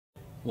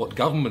What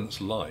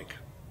governments like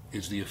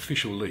is the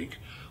official leak.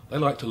 They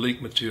like to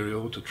leak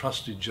material to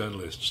trusted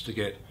journalists to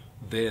get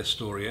their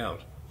story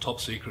out. Top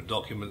secret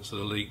documents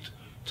that are leaked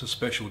to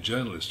special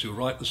journalists who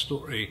write the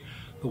story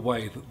the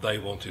way that they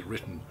want it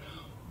written.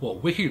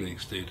 What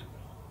Wikileaks did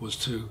was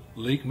to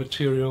leak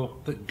material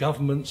that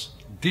governments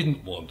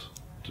didn't want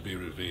to be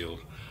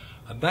revealed.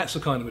 And that's the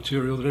kind of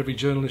material that every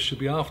journalist should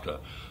be after.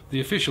 The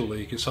official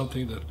leak is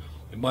something that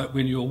it might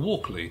win you a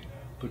Walkley,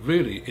 but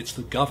really it's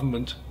the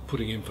government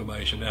putting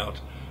information out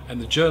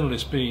and the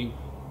journalist being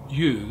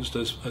used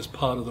as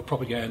part of the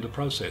propaganda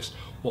process.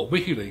 What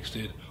WikiLeaks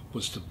did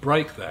was to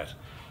break that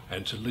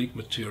and to leak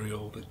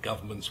material that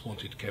governments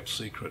wanted kept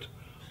secret.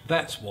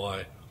 That's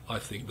why I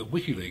think that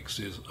WikiLeaks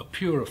is a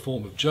purer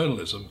form of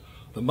journalism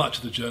than much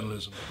of the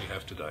journalism that we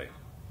have today.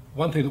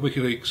 One thing that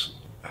WikiLeaks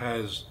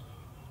has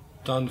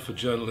done for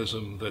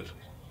journalism that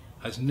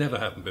has never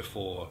happened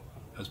before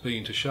has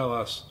been to show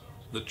us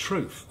the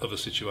truth of a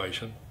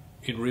situation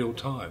in real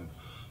time.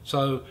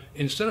 So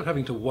instead of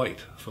having to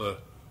wait for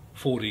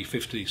 40,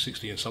 50,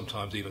 60 and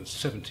sometimes even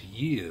 70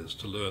 years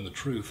to learn the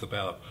truth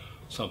about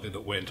something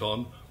that went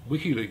on,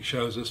 WikiLeaks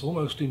shows us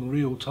almost in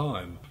real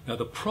time. Now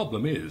the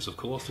problem is, of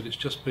course, that it's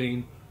just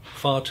been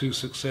far too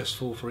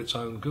successful for its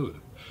own good.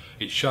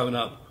 It's shown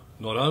up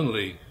not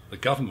only the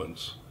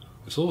governments,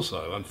 it's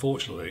also,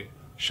 unfortunately,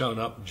 shown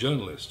up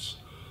journalists.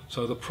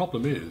 So the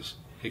problem is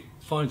it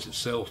finds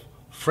itself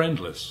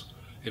friendless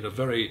in a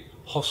very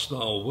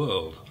hostile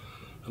world.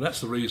 And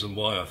that's the reason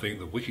why I think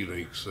that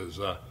WikiLeaks is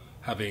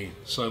having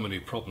so many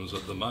problems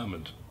at the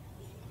moment.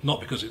 Not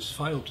because it's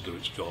failed to do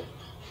its job,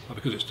 but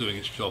because it's doing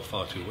its job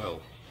far too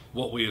well.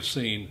 What we have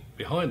seen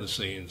behind the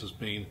scenes has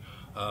been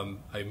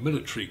a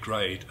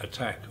military-grade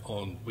attack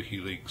on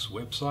WikiLeaks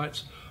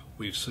websites.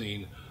 We've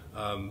seen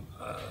a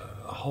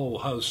whole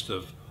host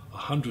of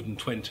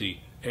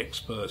 120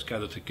 experts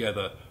gathered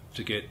together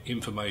to get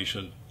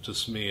information to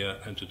smear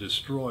and to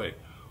destroy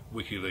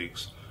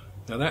WikiLeaks.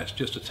 Now that's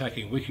just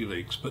attacking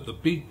WikiLeaks, but the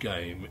big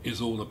game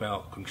is all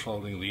about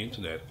controlling the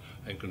internet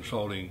and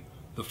controlling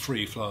the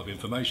free flow of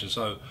information.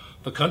 So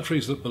for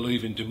countries that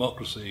believe in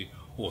democracy,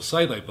 or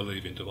say they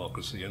believe in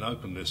democracy and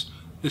openness,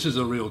 this is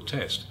a real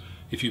test.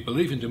 If you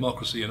believe in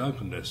democracy and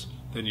openness,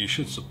 then you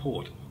should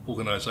support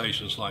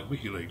organisations like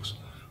WikiLeaks.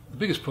 The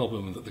biggest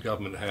problem that the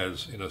government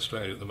has in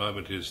Australia at the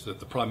moment is that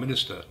the Prime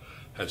Minister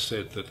has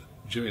said that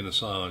Julian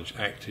Assange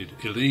acted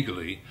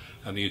illegally,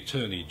 and the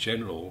Attorney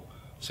General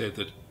said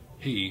that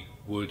he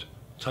would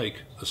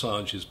take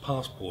Assange's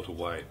passport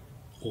away,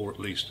 or at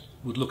least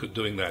would look at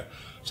doing that.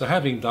 So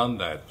having done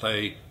that,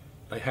 they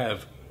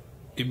have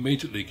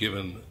immediately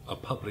given a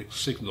public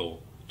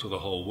signal to the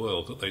whole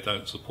world that they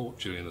don't support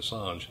Julian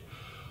Assange.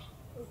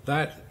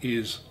 That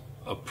is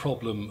a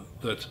problem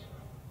that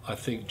I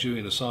think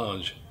Julian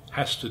Assange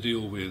has to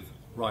deal with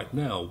right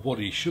now. What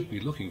he should be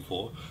looking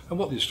for, and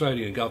what the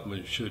Australian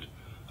government should,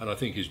 and I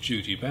think is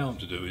duty bound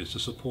to do, is to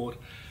support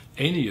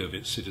any of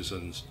its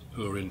citizens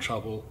who are in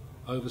trouble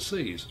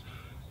overseas.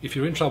 If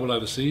you're in trouble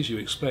overseas, you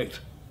expect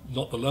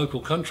not the local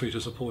country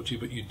to support you,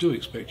 but you do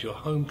expect your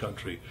home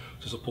country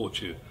to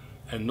support you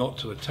and not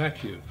to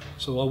attack you.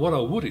 So what I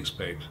would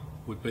expect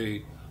would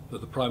be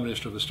that the Prime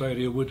Minister of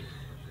Australia would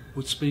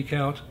speak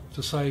out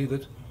to say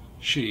that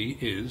she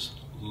is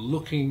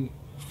looking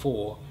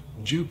for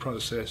due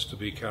process to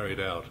be carried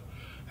out,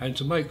 and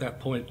to make that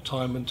point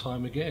time and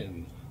time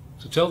again,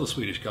 to tell the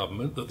Swedish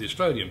government that the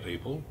Australian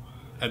people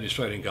and the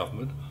Australian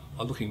government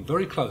are looking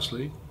very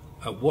closely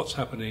at what's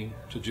happening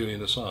to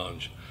Julian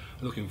Assange,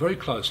 and looking very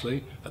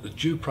closely at the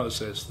due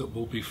process that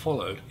will be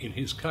followed in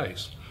his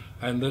case,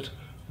 and that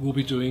we'll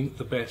be doing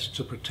the best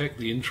to protect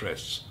the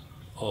interests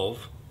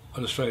of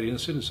an Australian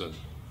citizen.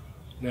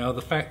 Now,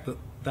 the fact that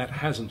that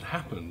hasn't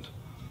happened,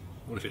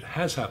 or if it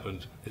has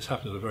happened, it's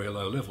happened at a very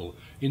low level,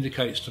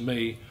 indicates to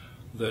me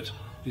that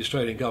the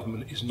Australian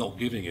government is not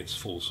giving its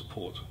full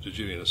support to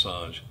Julian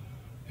Assange.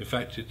 In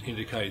fact, it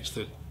indicates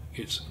that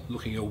it's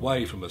looking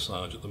away from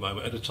Assange at the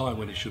moment, at a time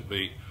when it should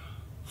be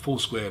full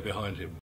square behind him.